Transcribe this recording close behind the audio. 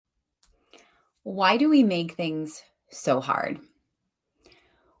Why do we make things so hard?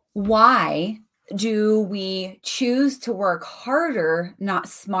 Why do we choose to work harder, not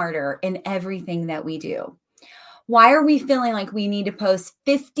smarter in everything that we do? Why are we feeling like we need to post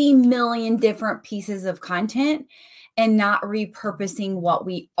 50 million different pieces of content and not repurposing what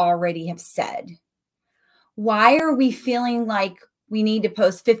we already have said? Why are we feeling like we need to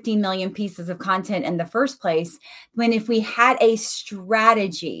post 50 million pieces of content in the first place when if we had a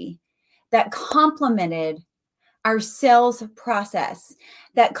strategy that complemented our sales process,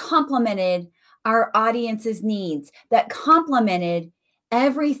 that complemented our audience's needs, that complemented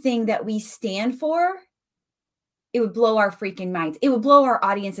everything that we stand for, it would blow our freaking minds. It would blow our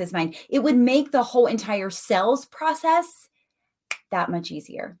audience's mind. It would make the whole entire sales process that much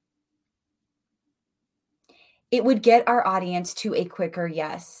easier. It would get our audience to a quicker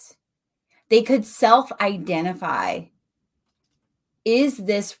yes. They could self-identify, is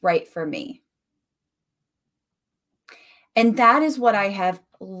this right for me? And that is what I have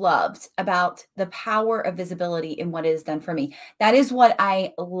loved about the power of visibility and what it has done for me. That is what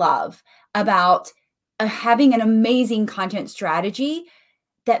I love about having an amazing content strategy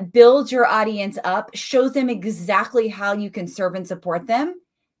that builds your audience up, shows them exactly how you can serve and support them,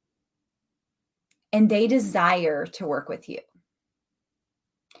 and they desire to work with you.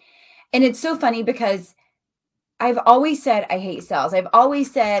 And it's so funny because I've always said I hate sales. I've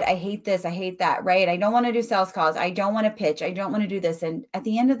always said I hate this, I hate that, right? I don't want to do sales calls. I don't want to pitch. I don't want to do this. And at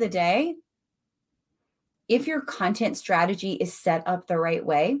the end of the day, if your content strategy is set up the right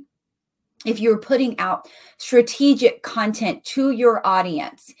way, if you're putting out strategic content to your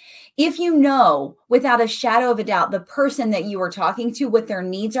audience, if you know without a shadow of a doubt the person that you are talking to, what their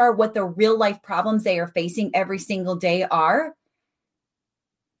needs are, what the real life problems they are facing every single day are,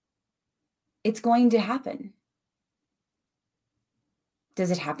 it's going to happen. Does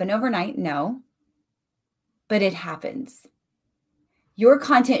it happen overnight? No, but it happens. Your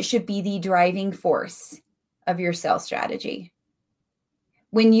content should be the driving force of your sales strategy.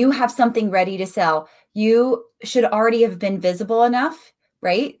 When you have something ready to sell, you should already have been visible enough,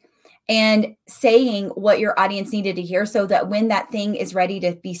 right? And saying what your audience needed to hear so that when that thing is ready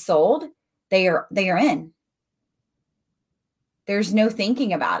to be sold, they are in. There's no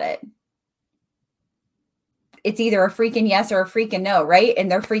thinking about it. It's either a freaking yes or a freaking no, right?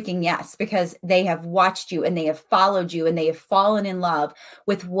 And they're freaking yes because they have watched you and they have followed you and they have fallen in love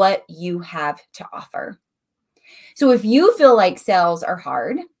with what you have to offer. So if you feel like sales are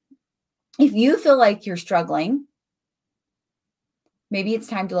hard, if you feel like you're struggling, maybe it's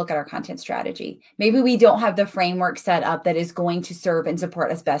time to look at our content strategy. Maybe we don't have the framework set up that is going to serve and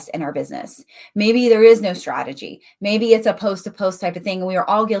support us best in our business. Maybe there is no strategy. Maybe it's a post-to-post type of thing and we are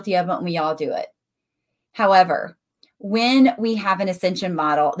all guilty of it and we all do it. However, when we have an ascension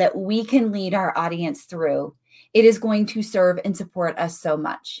model that we can lead our audience through, it is going to serve and support us so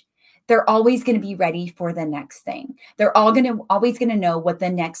much. They're always going to be ready for the next thing. They're always going to know what the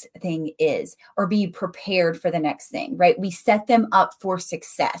next thing is or be prepared for the next thing, right? We set them up for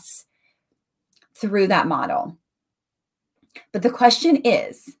success through that model. But the question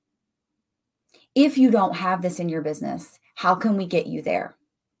is, if you don't have this in your business, how can we get you there?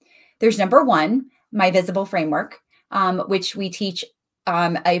 There's number one, my visible framework, which we teach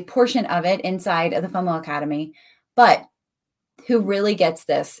a portion of it inside of the FOMO Academy. But who really gets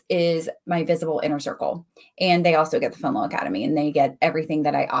this is my visible inner circle. And they also get the FOMO Academy and they get everything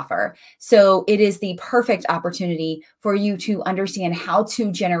that I offer. So it is the perfect opportunity for you to understand how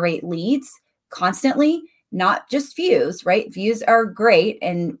to generate leads constantly, not just views, right? Views are great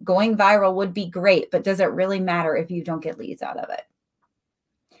and going viral would be great, but does it really matter if you don't get leads out of it?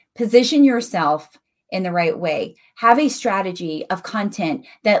 Position yourself in the right way. Have a strategy of content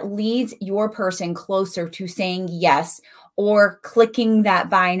that leads your person closer to saying yes or clicking that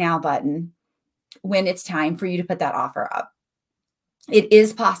buy now button when it's time for you to put that offer up. It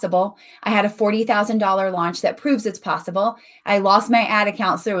is possible. I had a $40,000 launch that proves it's possible. I lost my ad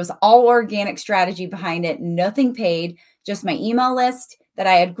account, so it was all organic strategy behind it, nothing paid, just my email list that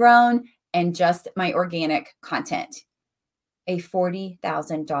I had grown and just my organic content. A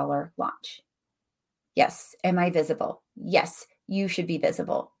 $40,000 launch. Yes. Am I visible? Yes. You should be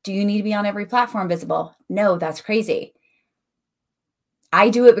visible. Do you need to be on every platform visible? No, that's crazy. I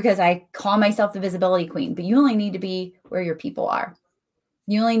do it because I call myself the visibility queen, but you only need to be where your people are.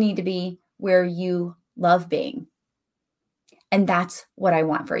 You only need to be where you love being. And that's what I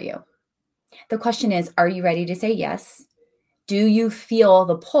want for you. The question is, are you ready to say yes? Do you feel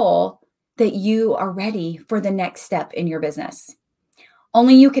the pull that you are ready for the next step in your business?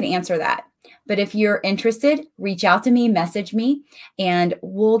 Only you can answer that. But if you're interested, reach out to me, message me, and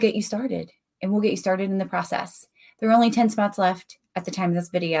we'll get you started. and we'll get you started in the process. There are only 10 spots left at the time of this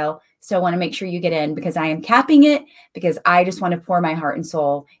video. So I want to make sure you get in because I am capping it because I just want to pour my heart and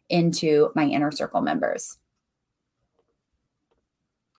soul into my inner circle members.